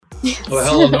Well,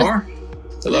 hello, Nor.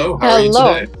 Hello, how are you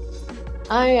Hello. today?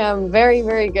 I am very,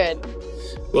 very good.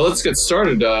 Well, let's get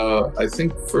started. I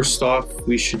think first off,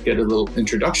 we should get a little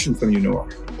introduction from you, Nor.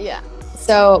 Yeah.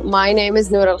 So my name is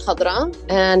Noor Al Khadra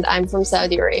and I'm from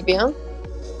Saudi Arabia.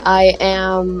 I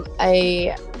am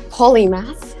a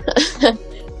polymath,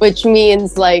 which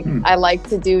means I like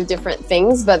to do different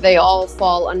things, but they all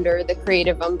fall under the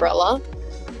creative umbrella.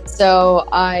 So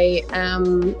I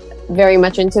am very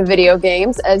much into video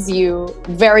games, as you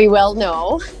very well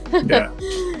know. Yeah.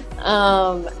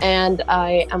 And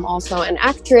I am also an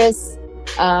actress,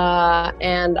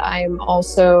 and I'm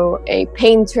also a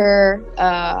painter,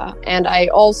 and I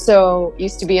also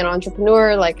used to be an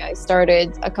entrepreneur. Like, I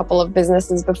started a couple of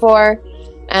businesses before,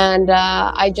 and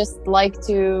I just like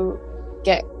to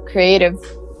get creative.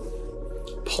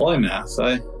 Polymath.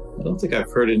 I don't think I've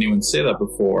heard anyone say that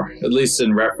before, at least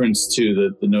in reference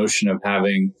to the notion of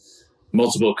having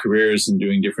multiple careers and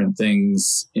doing different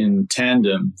things in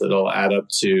tandem that all add up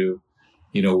to,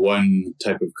 one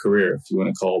type of career, if you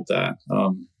want to call it that.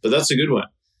 But that's a good one.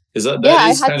 That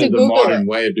is kind of the modern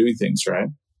way of doing things, right?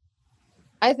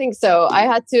 I think so. I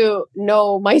had to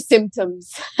know my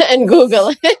symptoms and Google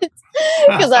it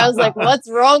because I was like, what's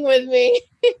wrong with me?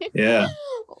 Yeah.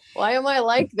 Why am I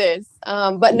like this?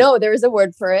 But no, there is a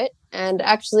word for it. And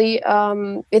actually,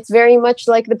 it's very much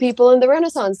like the people in the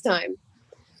Renaissance time.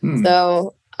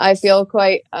 So I feel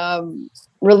quite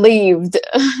relieved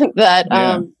that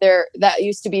that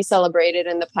used to be celebrated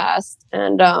in the past.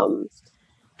 And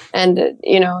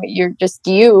you're just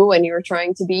you and you're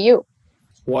trying to be you.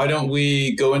 Why don't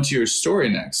we go into your story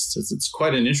next? It's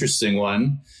quite an interesting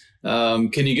one.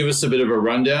 Can you give us a bit of a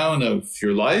rundown of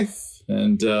your life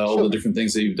and all the different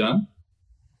things that you've done?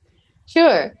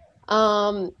 Sure.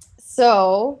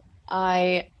 So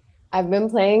I've been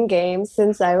playing games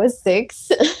since I was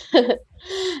 6.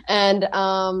 And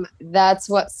that's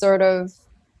what sort of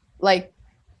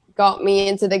got me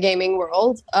into the gaming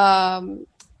world.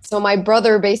 So my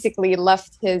brother basically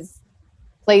left his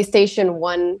PlayStation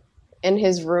 1 in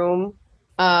his room,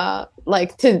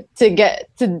 to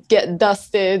get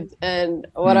dusted and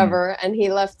whatever, and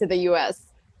he left to the US.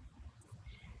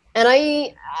 And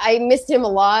I missed him a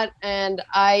lot, and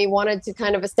I wanted to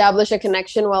kind of establish a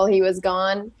connection while he was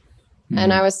gone.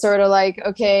 And I was sort of like,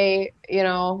 okay,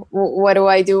 what do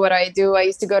I do? I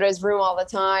used to go to his room all the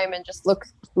time and just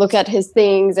look at his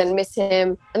things and miss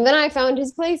him. And then I found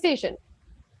his PlayStation.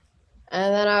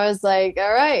 And then I was like,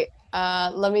 all right,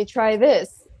 let me try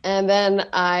this. And then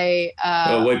I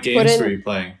what games were you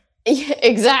playing?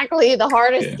 Exactly, the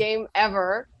hardest game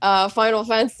ever, Final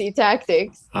Fantasy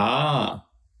Tactics.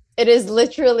 It is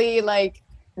literally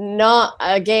not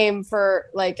a game for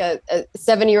a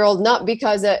 7-year-old, not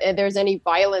because there's any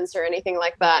violence or anything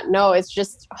like that. No, it's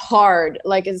just hard.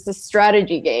 It's a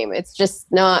strategy game. It's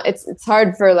just not, it's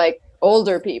hard for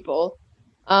older people.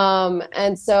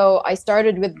 And so I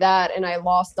started with that and I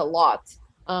lost a lot,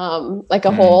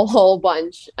 a whole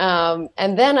bunch.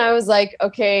 And then I was like,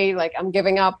 okay, I'm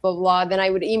giving up, blah, blah. Then I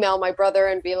would email my brother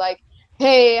and be like,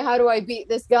 hey, how do I beat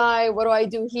this guy? What do I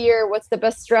do here? What's the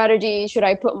best strategy? Should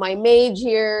I put my mage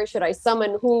here? Should I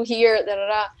summon who here? Da, da,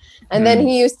 da. And then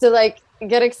he used to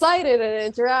get excited and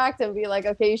interact and be like,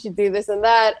 okay, you should do this and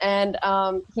that. And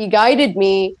he guided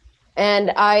me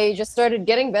and I just started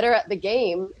getting better at the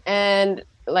game. And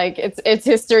it's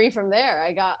history from there.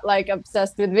 I got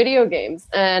obsessed with video games.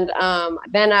 And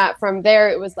then from there,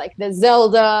 it was the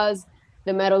Zeldas,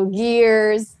 the Metal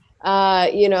Gears, the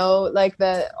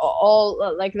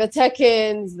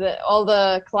Tekkens, all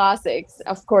the classics,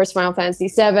 of course, Final Fantasy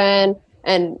 7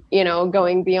 and,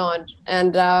 going beyond.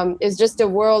 And it's just a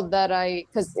world that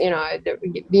because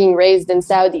being raised in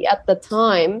Saudi at the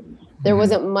time, there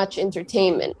wasn't much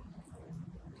entertainment.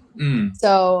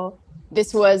 So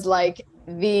this was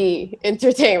the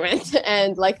entertainment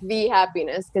and the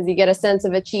happiness, because you get a sense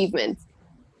of achievement.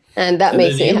 And that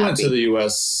makes me happy. You went to the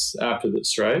US after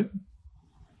this, right?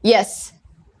 Yes.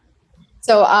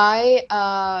 So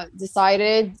I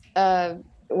decided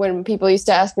when people used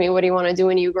to ask me, what do you want to do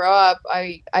when you grow up?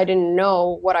 I didn't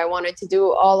know what I wanted to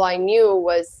do. All I knew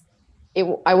was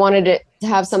I wanted it to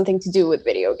have something to do with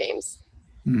video games.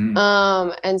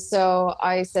 And so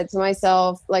I said to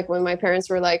myself, when my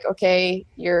parents were like, okay,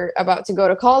 you're about to go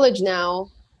to college now,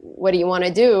 what do you want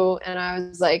to do? And I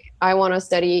was like, I want to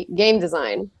study game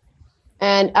design.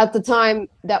 And at the time,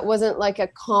 that wasn't a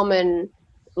common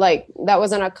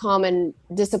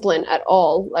discipline at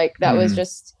all. That was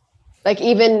just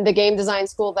even the game design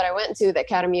school that I went to, the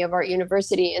Academy of Art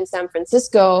University in San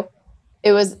Francisco,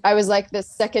 I was the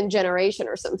second generation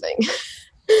or something.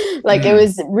 It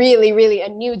was really, really a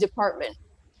new department.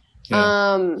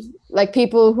 Like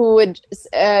people who would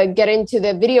get into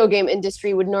the video game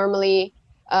industry would normally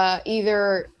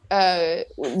either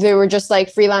they were just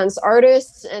like freelance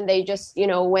artists and they just, you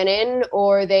know, went in,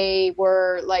 or they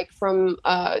were like from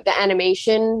the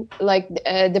animation like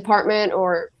department,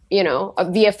 or, you know,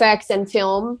 VFX and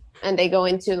film, and they go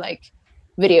into like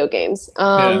video games.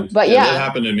 But that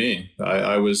happened to me.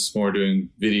 I was more doing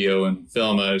video and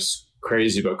film. I was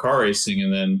crazy about car racing,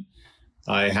 and then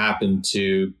I happened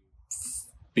to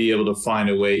be able to find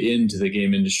a way into the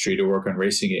game industry to work on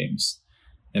racing games.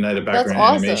 And I had a background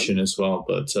in animation as well,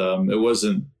 but there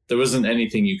wasn't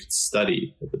anything you could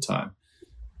study at the time.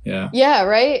 Yeah. Yeah.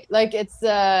 Right. Like it's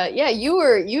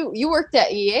you worked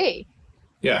at EA.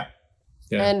 Yeah.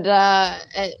 Yeah. And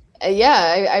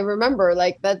I remember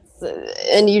like that's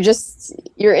and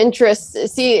your interest.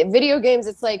 See, video games,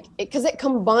 it's like because it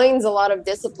combines a lot of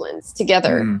disciplines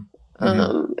together.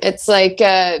 Mm-hmm. It's like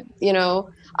you know.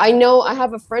 I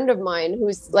have a friend of mine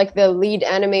who's like the lead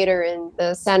animator in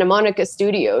the Santa Monica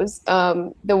studios.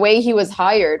 The way he was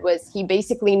hired was he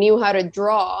basically knew how to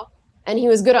draw and he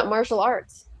was good at martial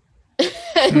arts.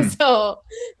 And so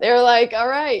they're like, all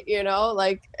right, you know,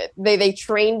 like they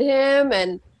trained him,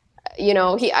 and, you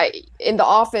know, in the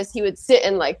office, he would sit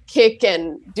and like kick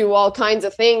and do all kinds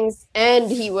of things.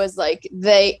 And he was like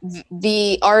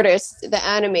the artist, the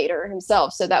animator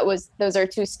himself. So those are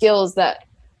two skills that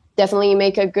definitely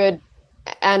make a good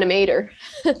animator,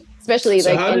 especially so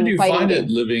like. How did you find it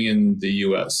living in the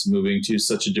US, moving to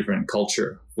such a different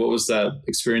culture? What was that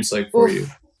experience like for you?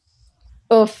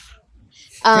 Oof.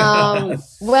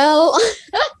 Well,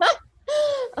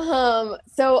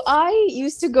 so I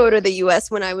used to go to the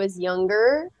US when I was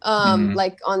younger,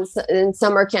 like in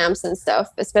summer camps and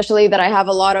stuff, especially that I have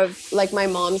a lot of like my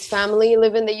mom's family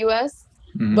live in the US.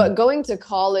 Mm-hmm. But going to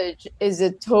college is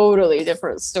a totally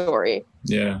different story.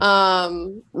 Yeah.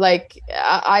 Like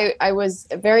I was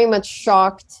very much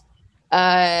shocked.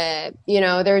 You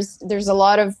know, there's a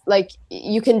lot of like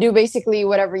you can do basically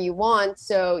whatever you want,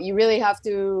 so you really have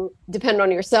to depend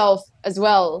on yourself as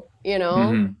well, you know.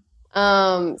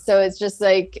 Mm-hmm. So it's just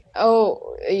like,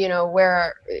 oh, you know,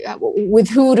 with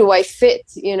who do I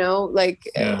fit, you know, like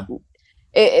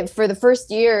for the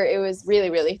first year it was really,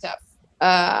 really tough.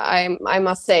 I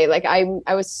must say, like I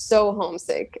was so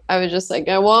homesick. I was just like,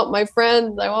 I want my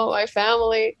friends, I want my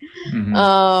family.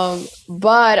 Mm-hmm.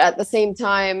 But at the same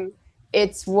time,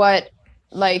 it's what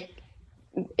like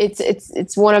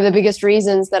it's one of the biggest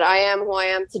reasons that I am who I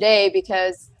am today,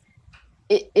 because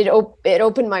it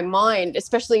opened my mind,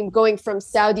 especially going from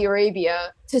Saudi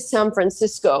Arabia to San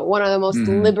Francisco, one of the most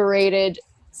liberated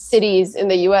cities in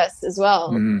the US as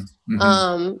well.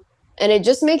 Mm-hmm. And it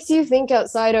just makes you think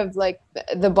outside of like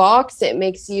the box. It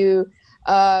makes you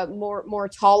more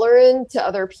tolerant to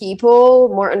other people,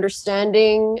 more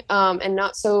understanding, and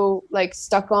not so like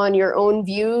stuck on your own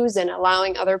views, and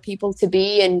allowing other people to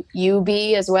be and you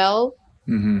be as well,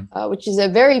 which is a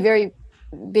very, very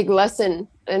big lesson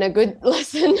and a good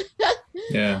lesson.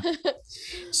 Yeah.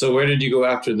 So where did you go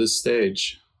after this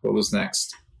stage? What was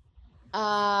next?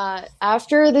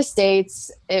 After the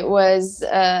States, it was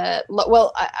I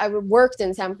worked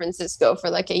in San Francisco for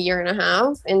like a year and a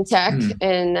half in tech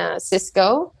in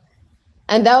Cisco,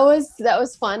 and that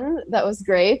was fun. That was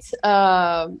great.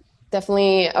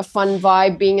 Definitely a fun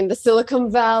vibe being in the Silicon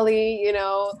Valley, you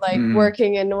know, like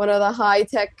working in one of the high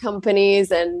tech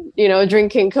companies and, you know,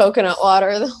 drinking coconut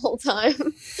water the whole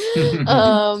time.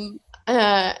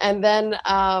 And then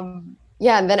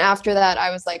and then after that,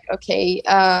 I was like, okay,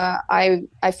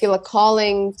 I feel a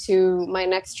calling to my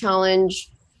next challenge,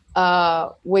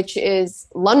 which is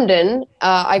London.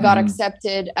 I got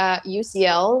accepted at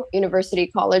UCL, University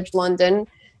College London,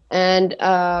 and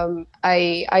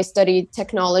I studied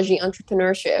technology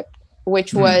entrepreneurship,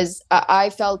 which was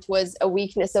I felt was a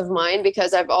weakness of mine,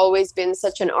 because I've always been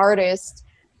such an artist,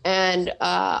 and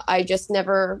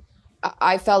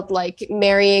I felt like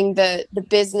marrying the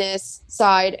business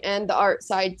side and the art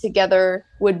side together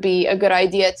would be a good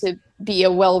idea to be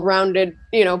a well-rounded,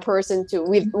 you know, person to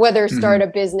whether start a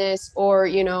business or,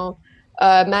 you know,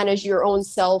 manage your own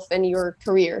self and your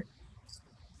career.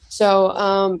 So,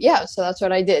 so that's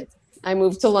what I did. I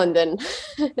moved to London.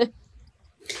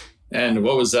 And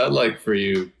what was that like for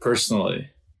you personally?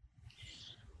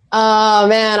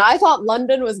 Man, I thought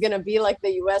London was going to be like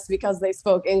the US because they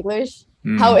spoke English.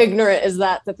 How ignorant is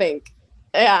that to think?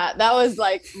 Yeah, that was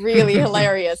like really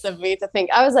hilarious of me to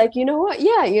think. I was like, you know what?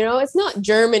 Yeah, you know, it's not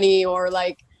Germany or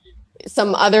like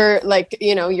some other like,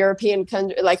 you know, European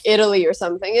country like Italy or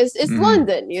something. It's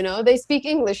London, you know, they speak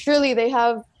English. Surely they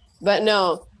have, but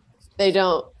no, they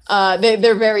don't.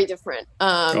 They're very different.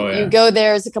 You go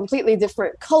there, it's a completely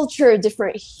different culture,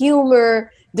 different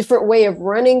humor, different way of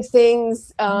running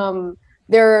things.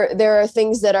 There are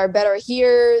things that are better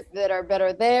here, that are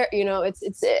better there. You know, it's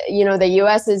the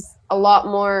US is a lot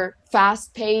more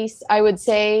fast paced, I would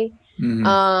say.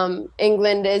 Mm-hmm.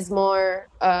 England is more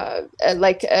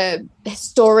like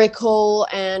historical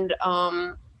and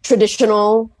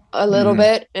traditional a little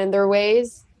bit in their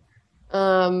ways.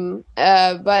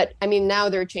 But I mean, now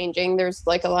they're changing. There's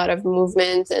like a lot of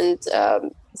movement and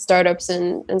startups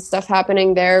and stuff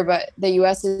happening there. But the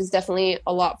US is definitely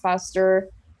a lot faster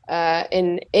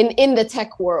in the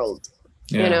tech world,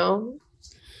 you know?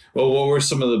 Well, what were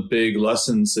some of the big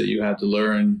lessons that you had to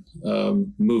learn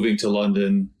moving to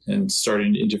London and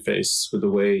starting to interface with the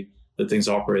way that things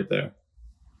operate there?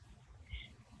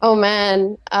 Oh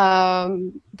man,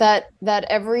 that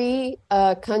every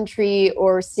country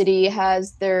or city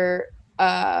has their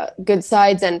good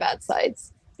sides and bad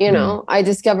sides. You know, I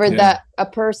discovered that a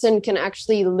person can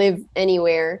actually live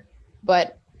anywhere,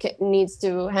 but needs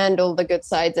to handle the good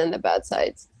sides and the bad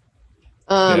sides.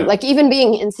 Like even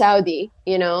being in Saudi,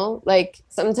 you know, like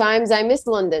sometimes I miss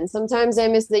London, sometimes I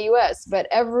miss the US, but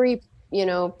every, you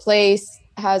know, place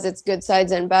has its good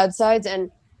sides and bad sides.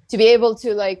 And to be able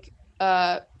to like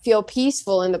feel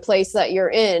peaceful in the place that you're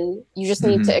in, you just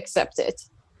need to accept it.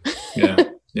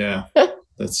 Yeah,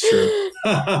 that's true.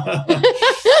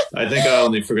 I think I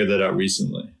only figured that out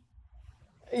recently.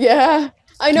 Yeah,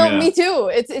 I know, me too.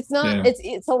 It's not,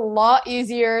 it's a lot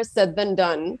easier said than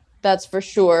done. That's for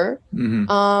sure.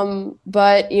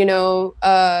 But you know,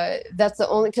 that's the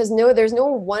only, because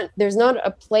there's not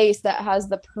a place that has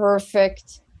the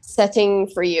perfect setting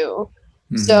for you.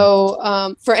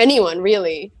 So for anyone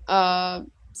really.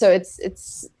 So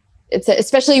it's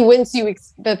especially once you,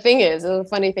 the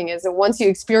funny thing is that once you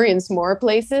experience more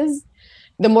places,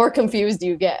 the more confused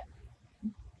you get.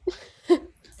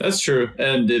 That's true.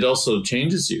 And it also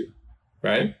changes you,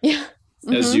 right? Yeah.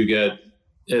 As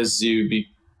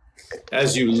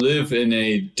you live in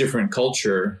a different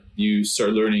culture, you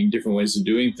start learning different ways of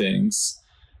doing things,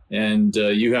 and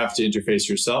you have to interface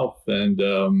yourself. And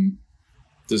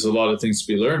there's a lot of things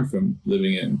to be learned from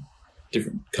living in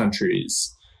different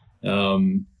countries.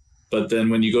 But then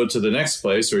when you go to the next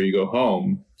place or you go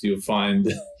home, you'll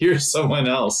find you're someone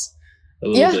else a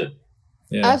little bit.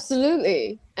 Yeah,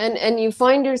 absolutely. And you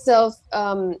find yourself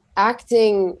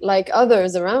acting like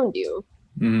others around you.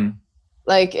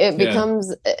 Like it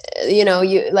becomes, you know,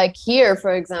 you like here,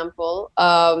 for example,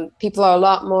 people are a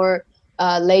lot more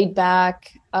laid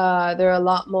back. They're a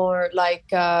lot more like,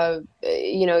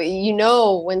 you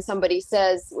know, when somebody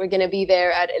says we're going to be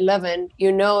there at 11,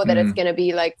 you know that it's going to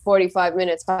be like 45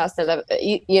 minutes past 11.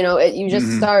 You know, you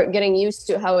just start getting used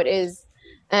to how it is.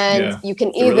 And you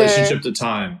can either... The relationship to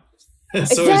time.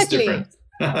 It's always different.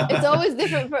 It's always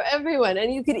different for everyone.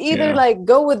 And you could either like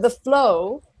go with the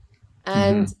flow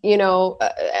and, you know,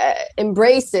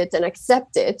 embrace it and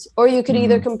accept it, or you could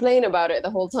either complain about it the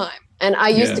whole time. And I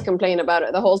used to complain about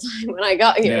it the whole time when I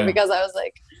got here because I was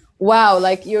like, wow,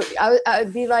 like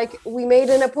I'd be like, we made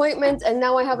an appointment and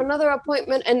now I have another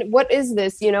appointment. And what is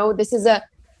this? You know, this is and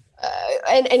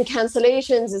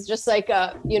cancellations is just like,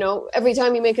 you know, every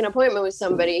time you make an appointment with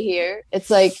somebody here, it's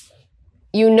like,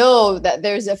 you know that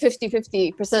there's a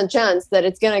 50% chance that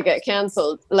it's going to get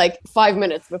canceled like 5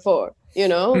 minutes before, you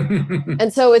know?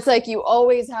 And so it's like, you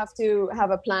always have to have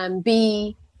a plan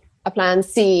B, a plan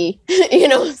C, you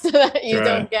know, so that you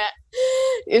don't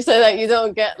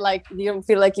get like, you don't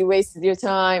feel like you wasted your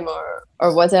time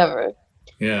or whatever.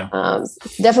 Yeah.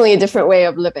 It's definitely a different way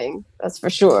of living. That's for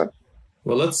sure.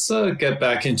 Well, let's get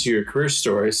back into your career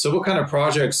story. So what kind of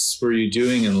projects were you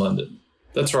doing in London?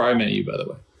 That's where I met you, by the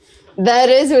way. That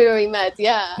is where we met.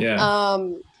 Yeah.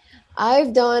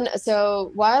 I've done,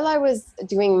 so while I was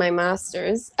doing my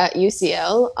master's at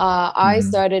UCL, I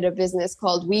started a business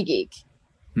called WeGeek.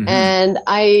 And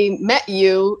I met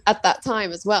you at that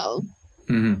time as well.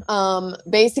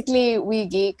 Basically,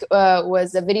 WeGeek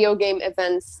was a video game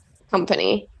events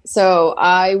company. So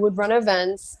I would run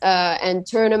events and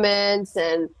tournaments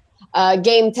and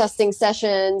game testing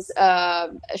sessions,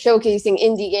 showcasing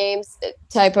indie games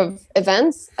type of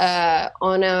events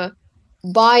on a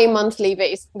bi-monthly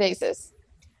basis.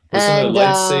 And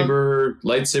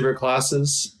lightsaber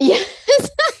classes? Yes.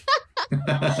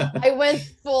 I went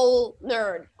full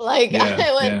nerd. Like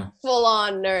I went full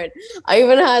on nerd. I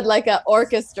even had like a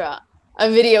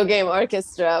video game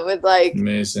orchestra with like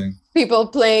amazing people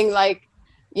playing like,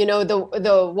 you know,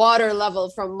 the water level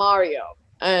from Mario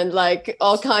and like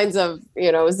all kinds of,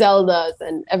 you know, Zeldas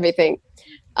and everything.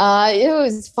 It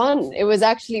was fun. It was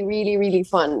actually really, really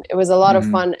fun. It was a lot of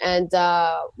fun. And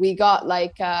we got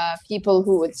like people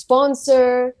who would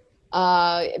sponsor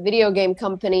video game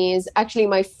companies. Actually,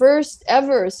 my first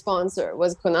ever sponsor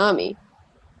was Konami.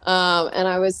 And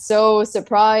I was so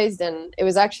surprised. And it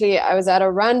was actually, I was at a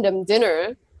random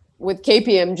dinner with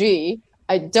KPMG.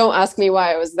 Don't ask me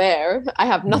why I was there. I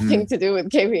have nothing to do with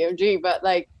KPMG, but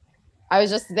like, I was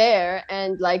just there,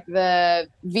 and like the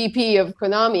VP of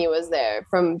Konami was there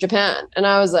from Japan. And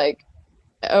I was like,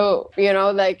 oh,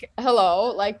 like,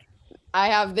 hello, like I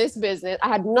have this business. I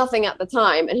had nothing at the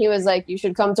time. And he was like, you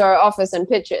should come to our office and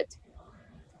pitch it.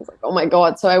 I was like, oh my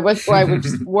God. So I went where I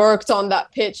just worked on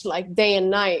that pitch like day and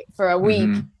night for a week.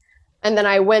 And then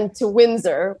I went to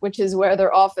Windsor, which is where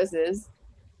their office is.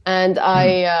 And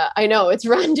I know it's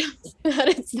random that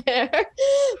it's there,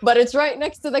 but it's right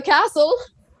next to the castle.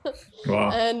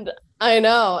 Wow. And I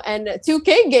know, and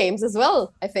 2K games as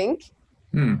well, I think.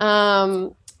 And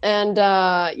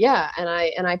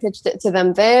I pitched it to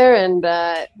them there, and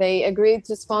they agreed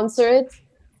to sponsor it.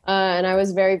 And I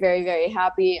was very, very, very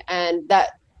happy, and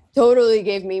that totally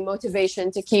gave me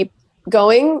motivation to keep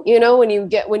going. When you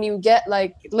get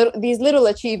like these little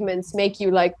achievements make you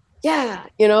like, yeah,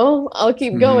 I'll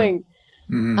keep going.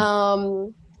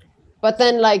 But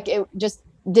then like it just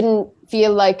didn't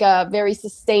feel like a very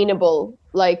sustainable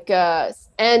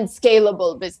and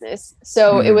scalable business.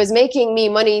 So it was making me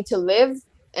money to live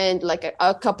and like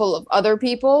a couple of other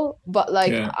people, but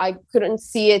like I couldn't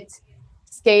see it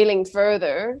scaling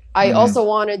further. I also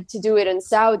wanted to do it in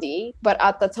Saudi, but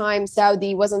at the time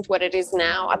Saudi wasn't what it is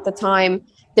now. At the time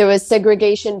there was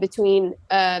segregation between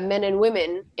men and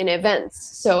women in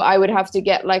events, so I would have to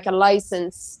get like a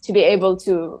license to be able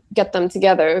to get them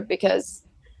together, because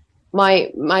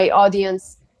my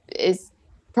audience is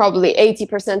probably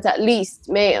 80% at least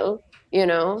male,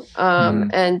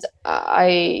 and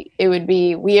it would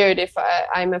be weird if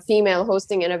I'm a female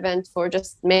hosting an event for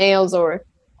just males, or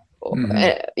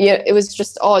it was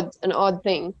just an odd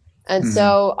thing. And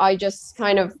so I just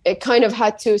kind of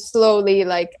had to slowly,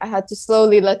 I had to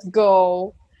slowly let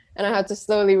go, and I had to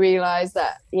slowly realize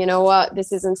that,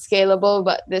 this isn't scalable,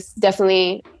 but this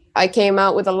definitely, I came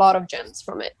out with a lot of gems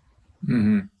from it.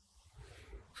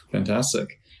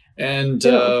 Fantastic. And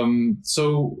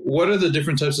so what are the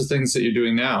different types of things that you're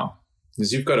doing now?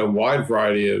 Because you've got a wide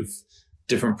variety of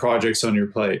different projects on your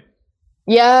plate.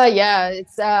 Yeah.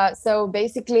 It's so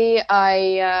basically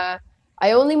I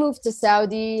only moved to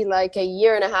Saudi like a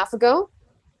year and a half ago.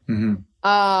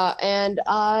 And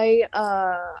I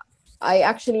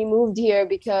actually moved here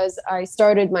because I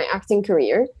started my acting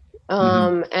career.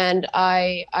 And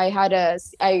I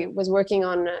was working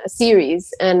on a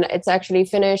series, and it's actually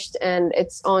finished, and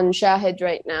it's on Shahid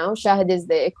right now. Shahid is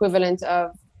the equivalent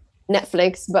of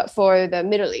Netflix, but for the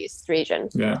Middle East region.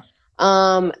 Yeah.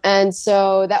 And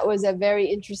so that was a very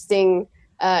interesting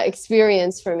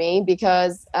experience for me,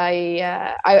 because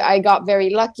I got very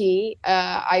lucky.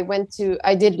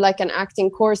 I did like an acting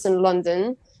course in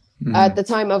London at the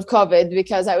time of COVID,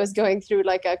 because I was going through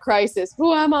like a crisis.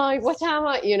 Who am I? What am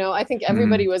I? I think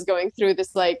everybody was going through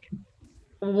this, like,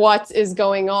 what is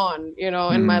going on,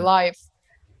 in my life,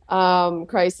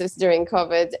 crisis during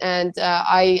COVID. And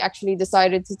I actually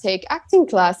decided to take acting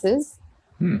classes.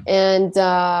 And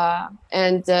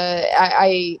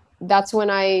that's when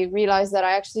I realized that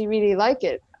I actually really like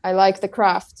it. I like the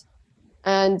craft.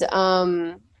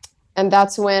 And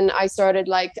that's when I started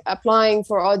like applying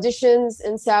for auditions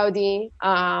in Saudi.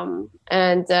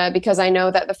 Because I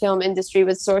know that the film industry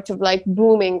was sort of like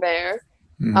booming there.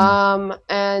 I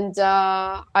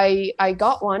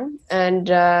got one, and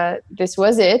this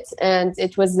was it. And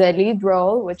it was the lead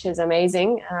role, which is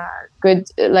amazing.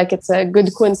 It's a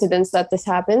good coincidence that this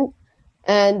happened.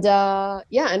 And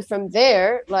and from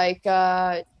there,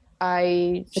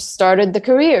 I just started the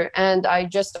career, and I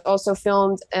just also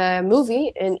filmed a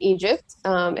movie in Egypt.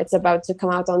 It's about to come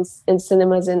out in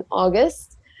cinemas in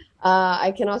August.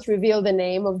 I cannot reveal the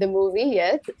name of the movie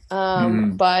yet,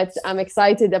 but I'm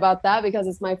excited about that because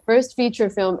it's my first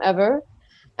feature film ever,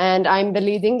 and I'm the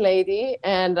leading lady,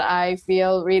 and I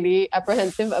feel really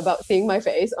apprehensive about seeing my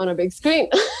face on a big screen.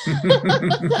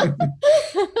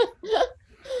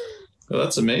 Well,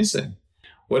 that's amazing.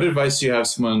 What advice do you have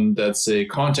someone that's a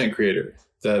content creator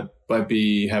that might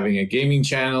be having a gaming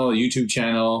channel, a YouTube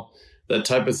channel, that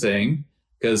type of thing?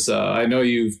 Because I know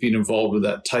you've been involved with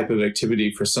that type of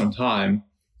activity for some time,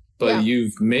 but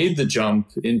you've made the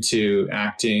jump into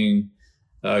acting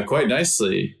quite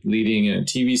nicely, leading in a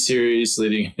TV series,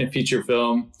 leading in a feature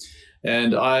film.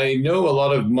 And I know a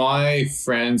lot of my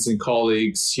friends and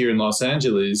colleagues here in Los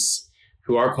Angeles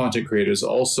who are content creators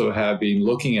also have been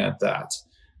looking at that.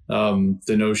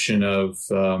 the notion of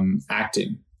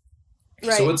acting.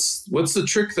 Right. So what's the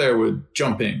trick there with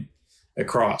jumping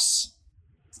across?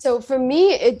 So for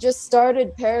me, it just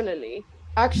started parallelly.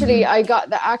 Actually, I got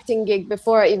the acting gig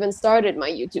before I even started my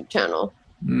YouTube channel.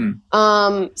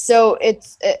 So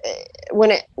it's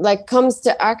when it like comes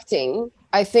to acting,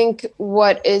 I think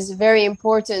what is very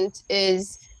important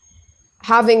is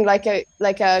having like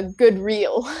a good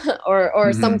reel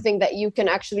or something that you can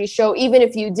actually show, even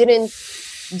if you didn't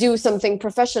do something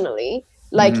professionally,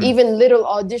 like even little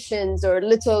auditions or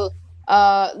little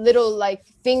like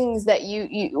things that you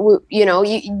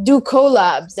do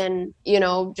collabs and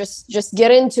just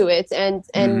get into it and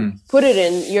put it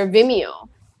in your Vimeo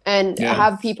and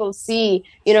have people see,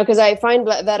 because I find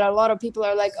that a lot of people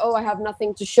are like, oh, I have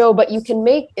nothing to show, but you can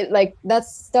make it like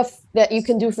that's stuff that you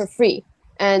can do for free.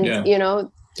 And make your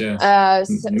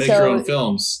own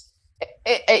films,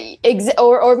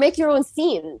 or make your own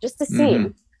scene, just a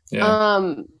scene,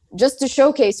 just to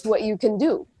showcase what you can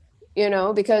do,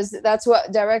 because that's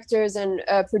what directors and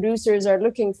producers are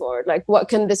looking for. Like, what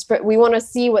can we want to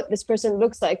see what this person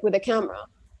looks like with a camera.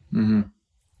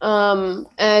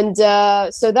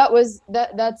 So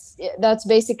that's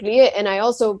basically it. And I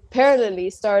also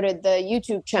parallelly started the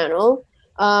YouTube channel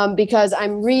because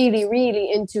I'm really,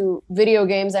 really into video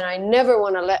games and I never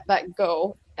want to let that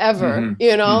go ever,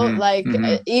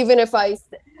 even if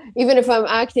I'm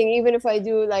acting, even if I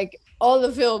do like all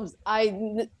the films,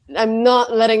 I'm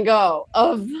not letting go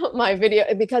of my video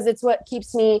because it's what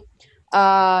keeps me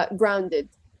grounded,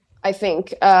 I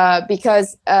think,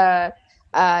 because the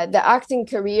acting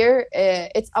career,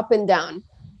 it's up and down.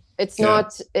 It's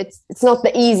not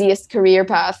the easiest career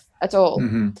path at all.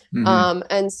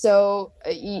 And so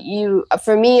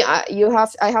for me, I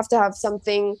have to have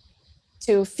something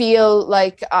to feel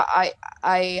like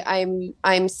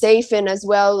I'm safe in as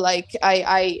well. Like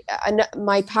I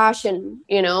my passion,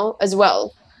 as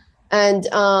well. And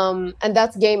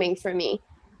that's gaming for me,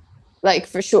 like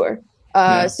for sure.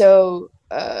 So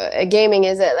gaming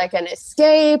is like an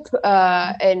escape,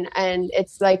 and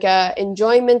it's like a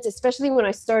enjoyment, especially when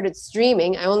I started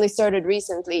streaming. I only started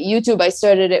recently. YouTube, I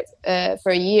started it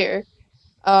for a year.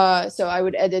 So I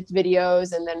would edit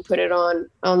videos and then put it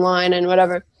online and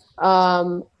whatever.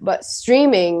 But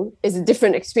streaming is a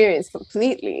different experience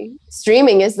completely.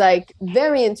 Streaming is like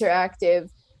very interactive.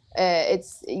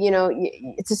 It's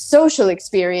a social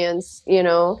experience,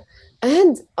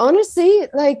 and honestly,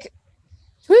 like,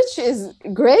 Twitch is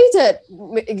great at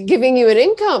giving you an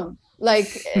income.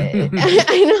 Like,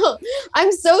 I know,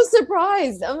 I'm so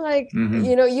surprised. I'm like,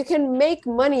 you can make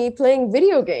money playing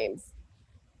video games.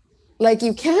 Like,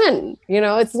 you can,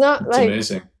 it's not like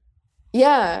amazing.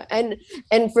 Yeah. And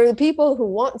for the people who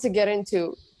want to get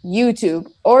into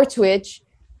YouTube or Twitch,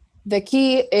 the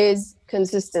key is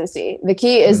consistency. The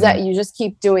key is that you just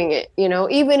keep doing it,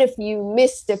 even if you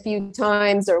missed a few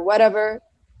times or whatever,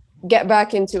 get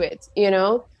back into it,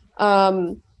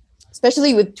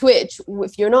 especially with Twitch.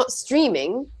 If you're not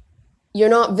streaming, you're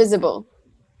not visible.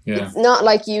 It's not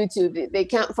like YouTube. They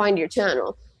can't find your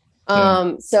channel.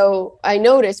 So I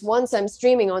notice once I'm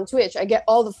streaming on Twitch, I get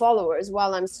all the followers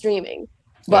while I'm streaming,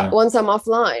 but once I'm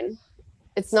offline,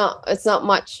 it's not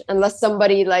much, unless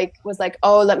somebody was like,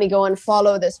 oh, let me go and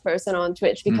follow this person on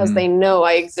Twitch because they know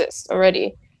I exist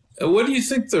already. What do you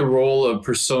think the role of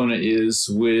persona is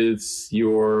with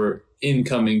your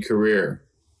incoming career,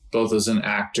 both as an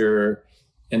actor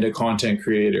and a content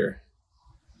creator?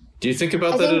 Do you think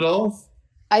about that at all?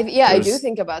 I do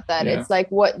think about that. It's like,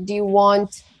 what do you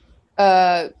want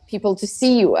people to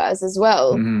see you as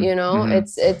well?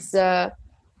 It's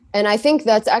and I think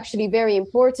that's actually very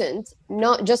important,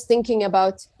 not just thinking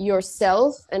about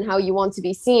yourself and how you want to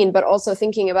be seen, but also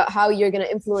thinking about how you're going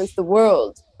to influence the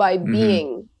world by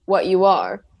being what you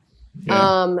are.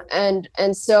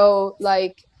 And so,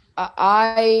 like,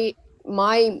 my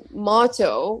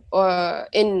motto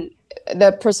in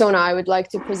the persona I would like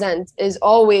to present is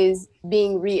always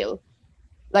being real,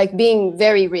 like being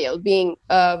very real, being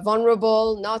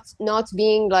vulnerable, not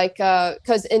being like,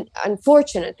 because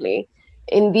unfortunately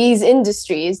in these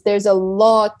industries there's a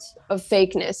lot of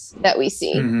fakeness that we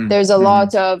see. There's a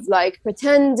lot of like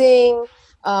pretending,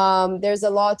 there's a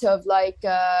lot of like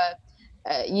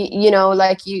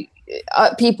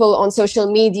people on social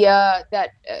media that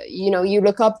you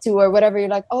look up to or whatever. You're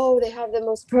like, oh, they have the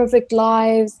most perfect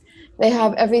lives, they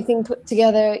have everything put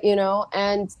together,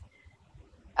 and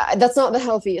that's not the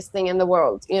healthiest thing in the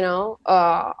world.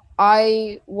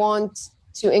 I want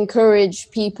to encourage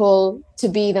people to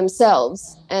be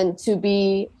themselves and to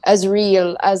be as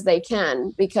real as they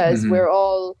can, because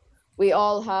we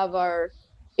all have our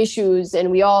issues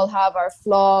and we all have our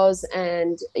flaws,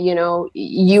 and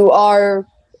you are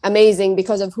amazing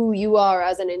because of who you are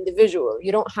as an individual.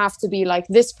 You don't have to be like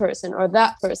this person or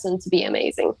that person to be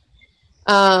amazing.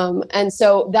 And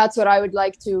so that's what I would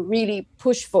like to really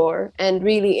push for and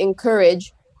really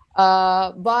encourage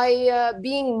by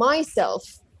being myself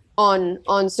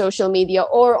on social media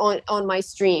or on my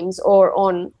streams or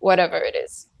on whatever it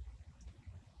is.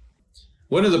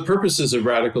 One of the purposes of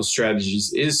Radical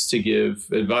Strategies is to give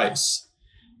advice.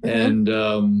 Mm-hmm.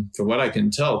 And from what I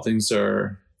can tell, things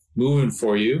are moving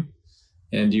for you.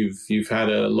 And you've had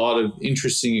a lot of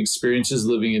interesting experiences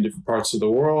living in different parts of the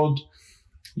world.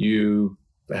 You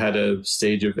had a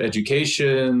stage of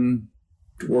education,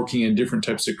 working in different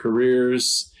types of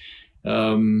careers.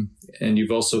 And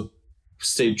you've also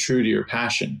stayed true to your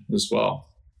passion as well.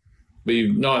 But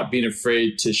you've not been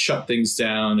afraid to shut things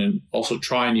down and also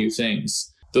try new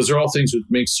things. Those are all things that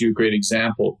makes you a great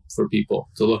example for people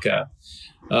to look at.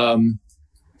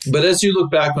 But as you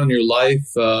look back on your life,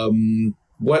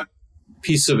 what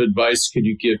piece of advice could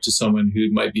you give to someone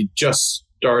who might be just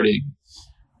starting?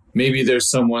 Maybe there's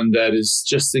someone that is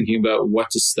just thinking about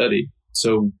what to study.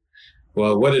 So,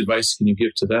 what advice can you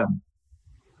give to them?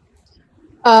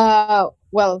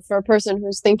 Well, for a person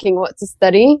who's thinking what to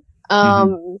study,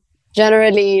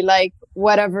 generally, like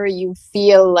whatever you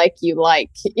feel like you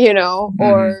like,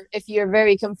 or if you're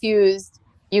very confused,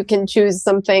 you can choose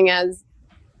something as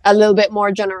a little bit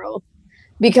more general,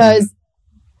 because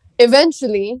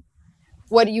eventually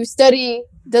what you study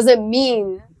doesn't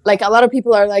mean, like, a lot of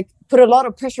people are like, put a lot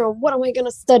of pressure on what am I going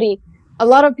to study. A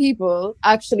lot of people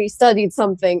actually studied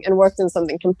something and worked in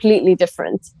something completely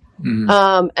different.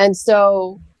 And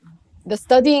so the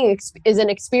studying is an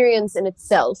experience in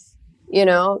itself,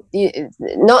 not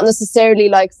necessarily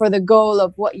like for the goal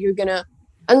of what you're gonna,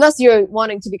 unless you're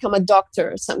wanting to become a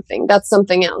doctor or something, that's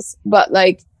something else. But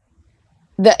like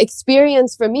the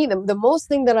experience for me, the most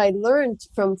thing that I learned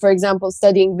from, for example,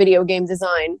 studying video game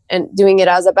design and doing it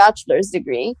as a bachelor's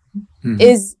degree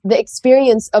is the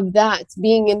experience of that,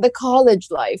 being in the college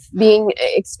life,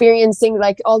 experiencing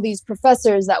like all these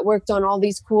professors that worked on all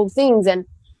these cool things, and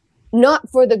not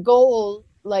for the goal,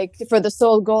 like for the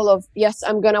sole goal of, yes,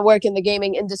 I'm going to work in the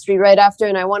gaming industry right after,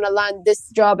 and I want to land this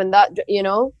job and that,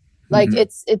 like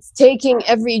it's taking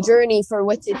every journey for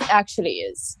what it actually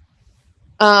is.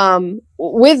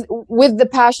 With the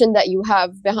passion that you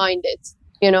have behind it,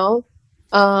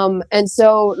 and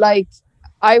so like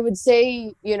I would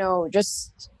say,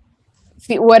 just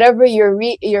whatever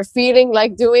you're feeling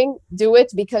like doing, do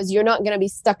it, because you're not going to be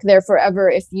stuck there forever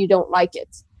if you don't like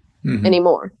it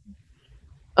anymore.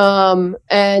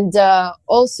 And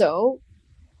also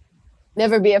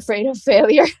never be afraid of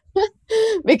failure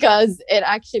because it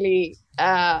actually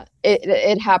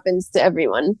it happens to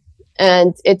everyone.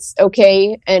 And it's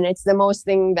okay, and it's the most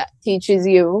thing that teaches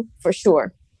you, for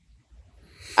sure.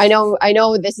 I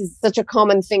know this is such a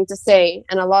common thing to say,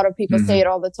 and a lot of people say it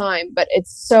all the time, but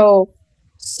it's so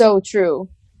true.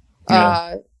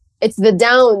 Yeah. It's the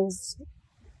downs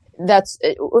that's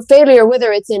failure,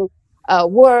 whether it's in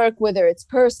work, whether it's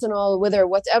personal, whether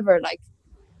whatever, like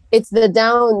it's the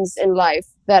downs in life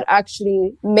that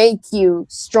actually make you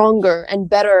stronger and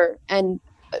better, and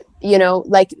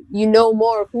like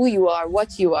more who you are,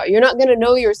 what you are. You're not going to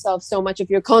know yourself so much if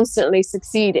you're constantly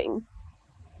succeeding.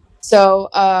 So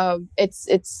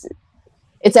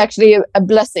it's actually a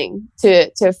blessing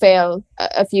to fail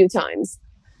a few times.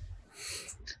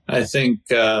 I think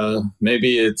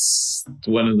maybe it's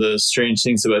one of the strange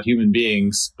things about human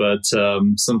beings, but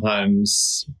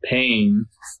sometimes pain,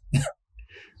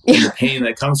 the pain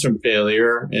that comes from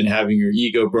failure and having your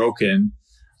ego broken,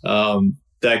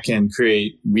 that can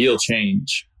create real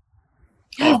change.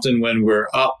 Often when we're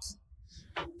up,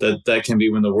 that can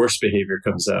be when the worst behavior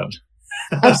comes out.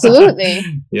 Absolutely.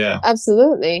 Yeah.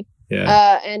 Absolutely.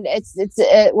 Yeah. And it's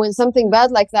when something bad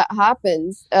like that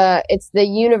happens, it's the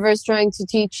universe trying to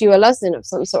teach you a lesson of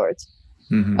some sort.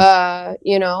 And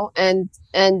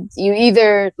you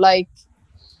either like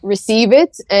receive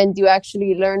it and you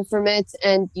actually learn from it,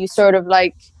 and you sort of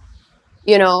like,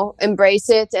 embrace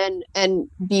it and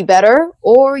be better,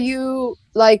 or you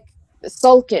like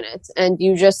sulk in it and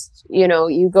you just,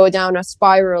 you go down a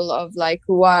spiral of like,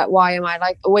 why am I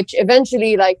like, which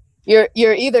eventually like you're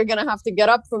either going to have to get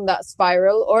up from that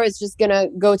spiral, or it's just going to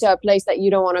go to a place that you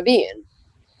don't want to be in.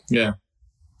 Yeah.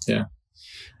 Yeah.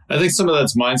 I think some of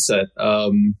that's mindset.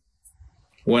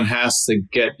 One has to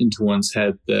get into one's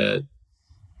head that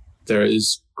there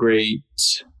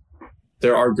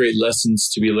are great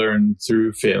lessons to be learned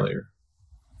through failure.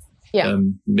 Yeah.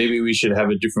 Maybe we should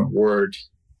have a different word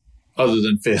other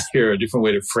than failure, a different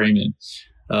way to frame it.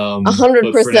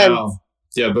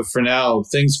 100%. But for now,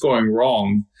 things going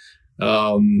wrong,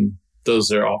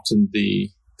 those are often the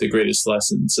greatest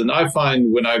lessons. And I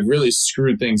find when I've really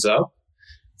screwed things up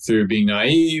through being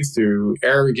naive, through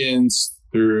arrogance,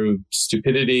 through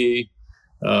stupidity,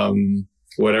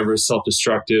 whatever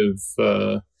self-destructive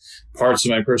parts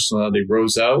of my personality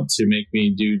rose out to make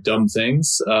me do dumb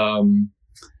things.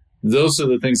 Those are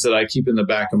the things that I keep in the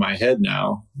back of my head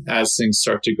now as things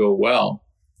start to go well,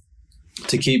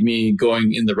 to keep me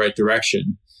going in the right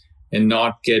direction and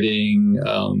not getting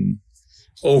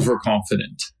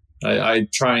overconfident. I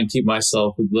try and keep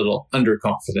myself a little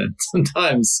underconfident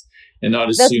sometimes and not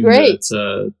assume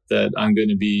that I'm going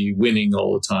to be winning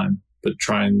all the time, but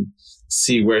try and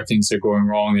see where things are going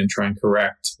wrong and try and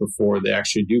correct before they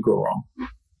actually do go wrong.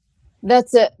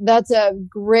 That's a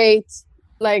great,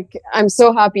 like, I'm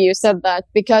so happy you said that,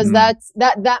 because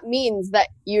that means that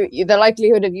you the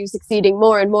likelihood of you succeeding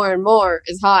more and more and more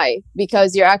is high,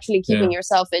 because you're actually keeping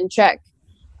yourself in check.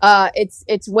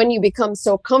 It's when you become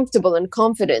so comfortable and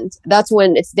confident, that's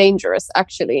when it's dangerous,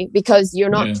 actually, because you're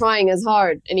not trying as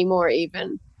hard anymore,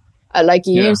 even like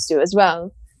you used to as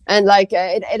well. And like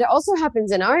it also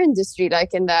happens in our industry,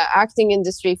 like in the acting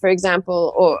industry, for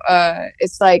example, or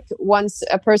it's like once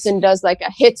a person does like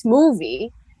a hit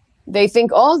movie, they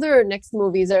think all their next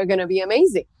movies are going to be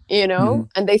amazing, you know,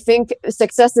 and they think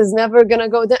success is never going to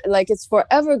go down, like it's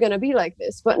forever going to be like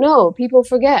this. But no, people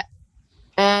forget.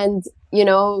 And, you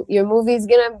know, your movie is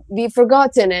going to be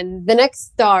forgotten and the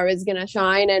next star is going to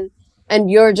shine, and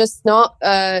you're just not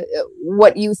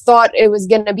what you thought it was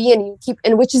going to be, and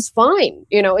which is fine.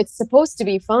 You know, it's supposed to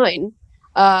be fine.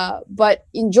 But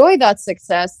enjoy that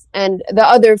success and the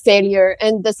other failure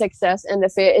and the success and the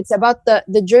failure. It's about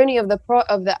the journey of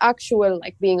the actual,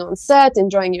 like, being on set,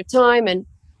 enjoying your time, and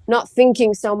not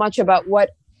thinking so much about what,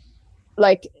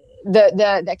 like,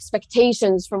 the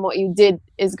expectations from what you did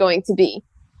is going to be.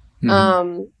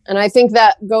 And I think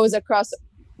that goes across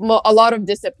a lot of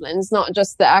disciplines, not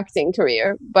just the acting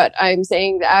career, but I'm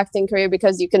saying the acting career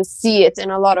because you can see it in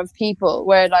a lot of people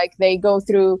where, like, they go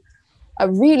through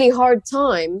a really hard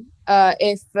time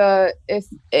if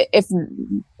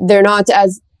they're not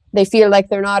as, they feel like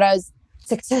they're not as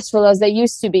successful as they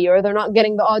used to be, or they're not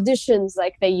getting the auditions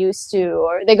like they used to,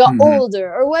 or they got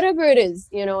older, or whatever it is,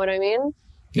 you know what I mean?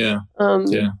 Yeah.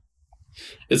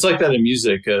 It's like that in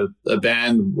music. A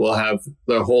band will have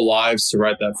their whole lives to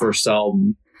write that first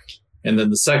album, and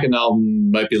then the second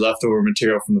album might be leftover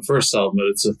material from the first album, but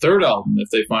it's the third album, if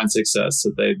they find success,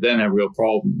 that they then have real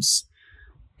problems,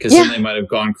 because then they might have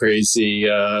gone crazy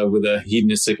with a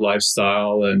hedonistic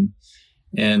lifestyle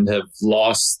and have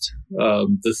lost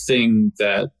the thing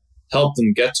that helped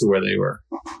them get to where they were.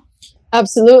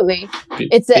 Absolutely.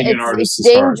 It's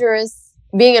dangerous.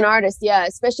 Being an artist,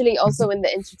 especially also in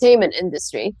the entertainment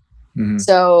industry.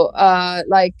 So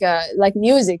like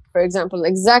music, for example,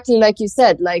 exactly like you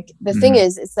said, like the thing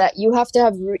is that you have to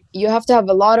have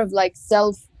a lot of, like,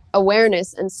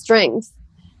 self-awareness and strength,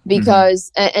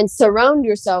 because and surround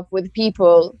yourself with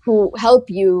people who help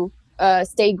you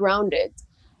stay grounded,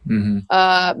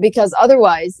 because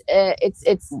otherwise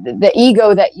it's the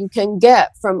ego that you can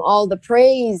get from all the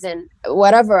praise and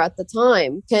whatever at the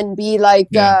time can be like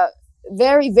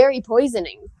very, very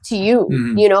poisoning to you.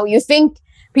 You know,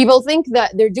 people think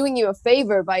that they're doing you a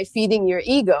favor by feeding your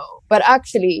ego, but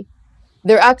actually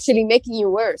they're actually making you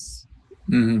worse.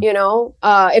 You know,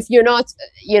 if you're not,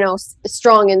 you know,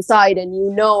 strong inside, and you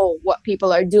know what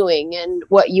people are doing and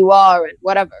what you are and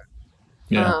whatever.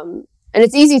 And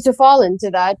it's easy to fall into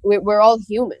that. We're all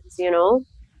humans, you know?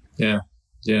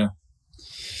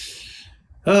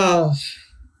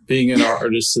 Being an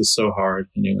artist is so hard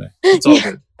anyway. It's all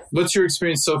good. What's your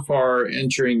experience so far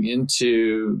entering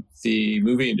into the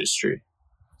movie industry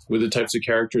with the types of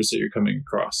characters that you're coming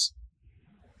across?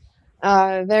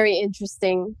 Very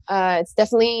interesting. It's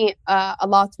definitely a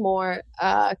lot more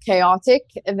chaotic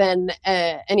than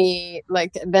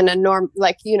than a norm.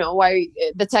 Like, you know, why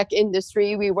the tech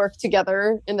industry, we work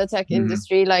together in the tech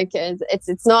industry. Like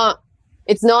it's not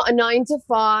a 9 to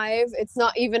 5. It's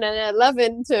not even an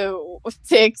 11 to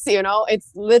 6. You know,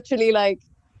 it's literally like,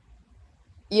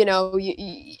 you know,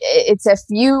 it's a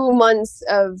few months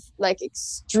of, like,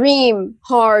 extreme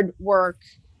hard work,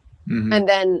 and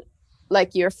then,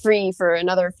 like, you're free for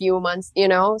another few months, you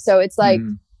know? So it's like,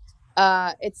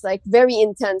 it's like very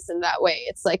intense in that way.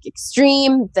 It's like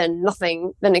extreme, then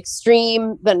nothing, then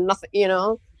extreme, then nothing, you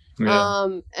know?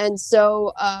 And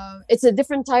so it's a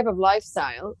different type of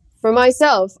lifestyle. For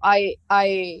myself, I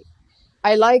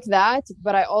like that,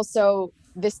 but I also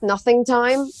this nothing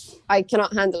time, I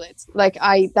cannot handle it. Like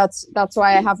that's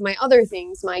why I have my other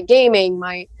things, my gaming,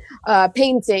 my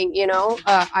painting, you know.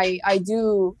 I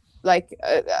do like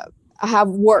I have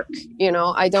work, you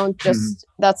know. I don't just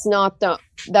that's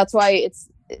why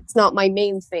it's not my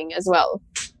main thing as well.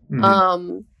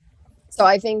 So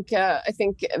I think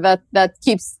that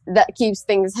keeps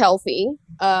things healthy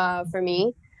for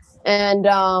me. And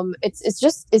it's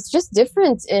just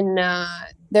different in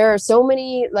there are so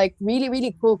many like really,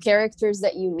 really cool characters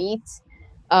that you meet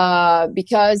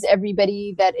because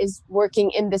everybody that is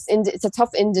working in this it's a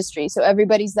tough industry, so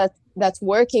everybody's that's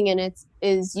working in it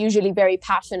is usually very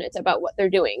passionate about what they're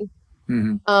doing.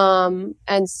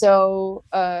 And so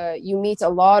you meet a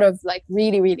lot of like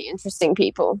really, really interesting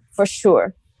people for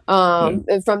sure. From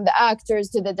the actors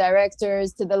to the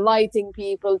directors to the lighting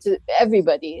people to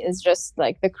everybody is just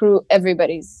like the crew.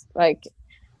 Everybody's like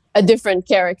a different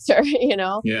character, you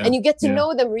know. And you get to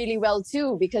know them really well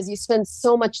too, because you spend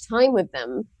so much time with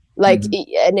them, like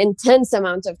an intense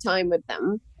amount of time with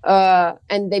them,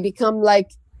 and they become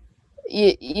like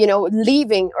you know,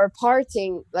 leaving or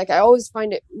parting. Like I always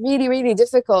find it really, really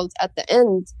difficult at the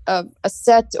end of a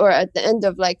set or at the end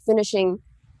of like finishing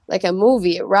like a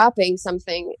movie, wrapping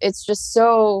something. It's just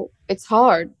it's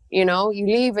hard, you know. You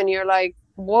leave and you're like,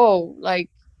 whoa, like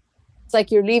it's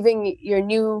like you're leaving your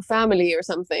new family or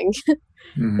something.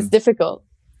 It's difficult.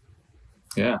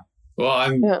 Yeah. Well,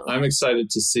 I'm excited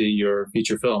to see your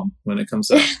feature film when it comes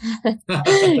out.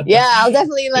 Yeah, I'll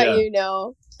definitely let you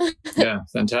know. Yeah,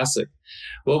 fantastic.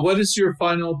 Well, what is your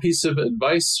final piece of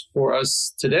advice for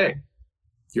us today?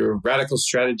 Your radical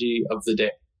strategy of the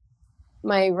day.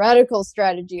 My radical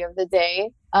strategy of the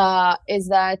day is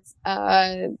that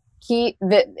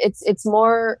it's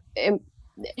more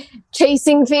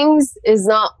chasing things is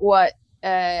not what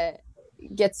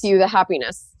gets you the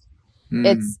happiness.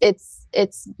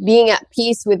 It's being at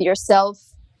peace with yourself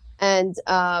and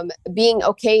being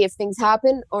okay if things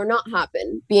happen or not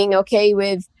happen. Being okay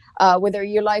with whether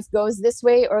your life goes this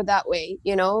way or that way,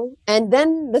 you know. And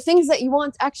then the things that you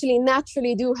want actually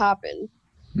naturally do happen.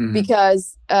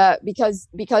 Because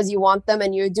you want them,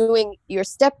 and you're doing your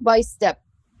step by step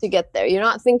to get there. You're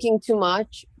not thinking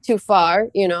too far,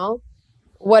 you know.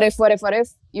 What if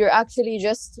you're actually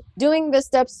just doing the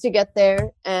steps to get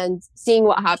there and seeing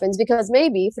what happens, because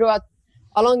maybe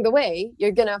along the way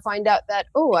you're gonna find out that,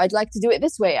 oh, I'd like to do it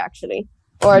this way actually,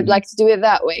 or I'd like to do it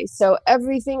that way. So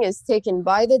everything is taken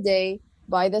by the day,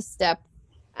 by the step,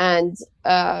 and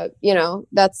you know,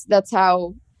 that's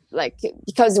how, like,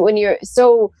 because when you're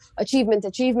so achievement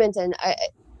and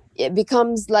it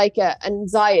becomes like an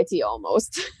anxiety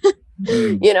almost.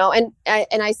 You know, and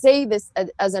I say this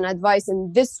as an advice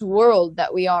in this world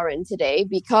that we are in today,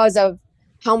 because of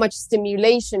how much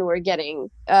stimulation we're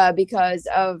getting, because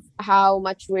of how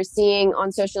much we're seeing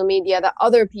on social media that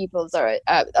other people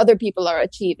are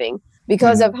achieving,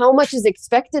 because of how much is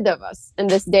expected of us in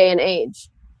this day and age.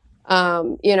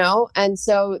 You know, and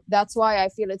so that's why I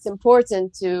feel it's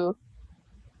important to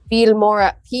feel more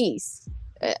at peace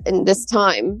in this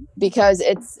time, because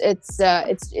it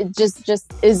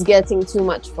just is getting too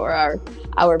much for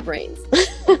our brains.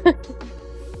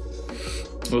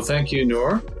 Well, thank you,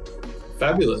 Noor.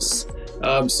 Fabulous.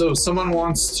 So if someone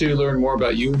wants to learn more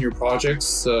about you and your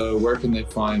projects, where can they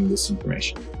find this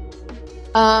information?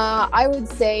 I would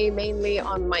say mainly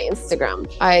on my Instagram.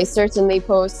 I certainly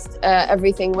post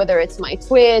everything, whether it's my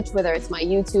Twitch, whether it's my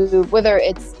YouTube, whether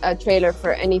it's a trailer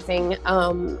for anything,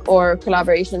 or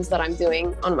collaborations that I'm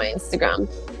doing on my Instagram.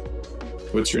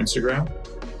 What's your Instagram?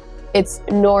 It's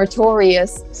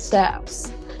Noretorious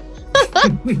Saus.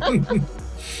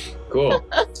 Cool.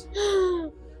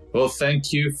 Well,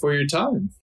 thank you for your time.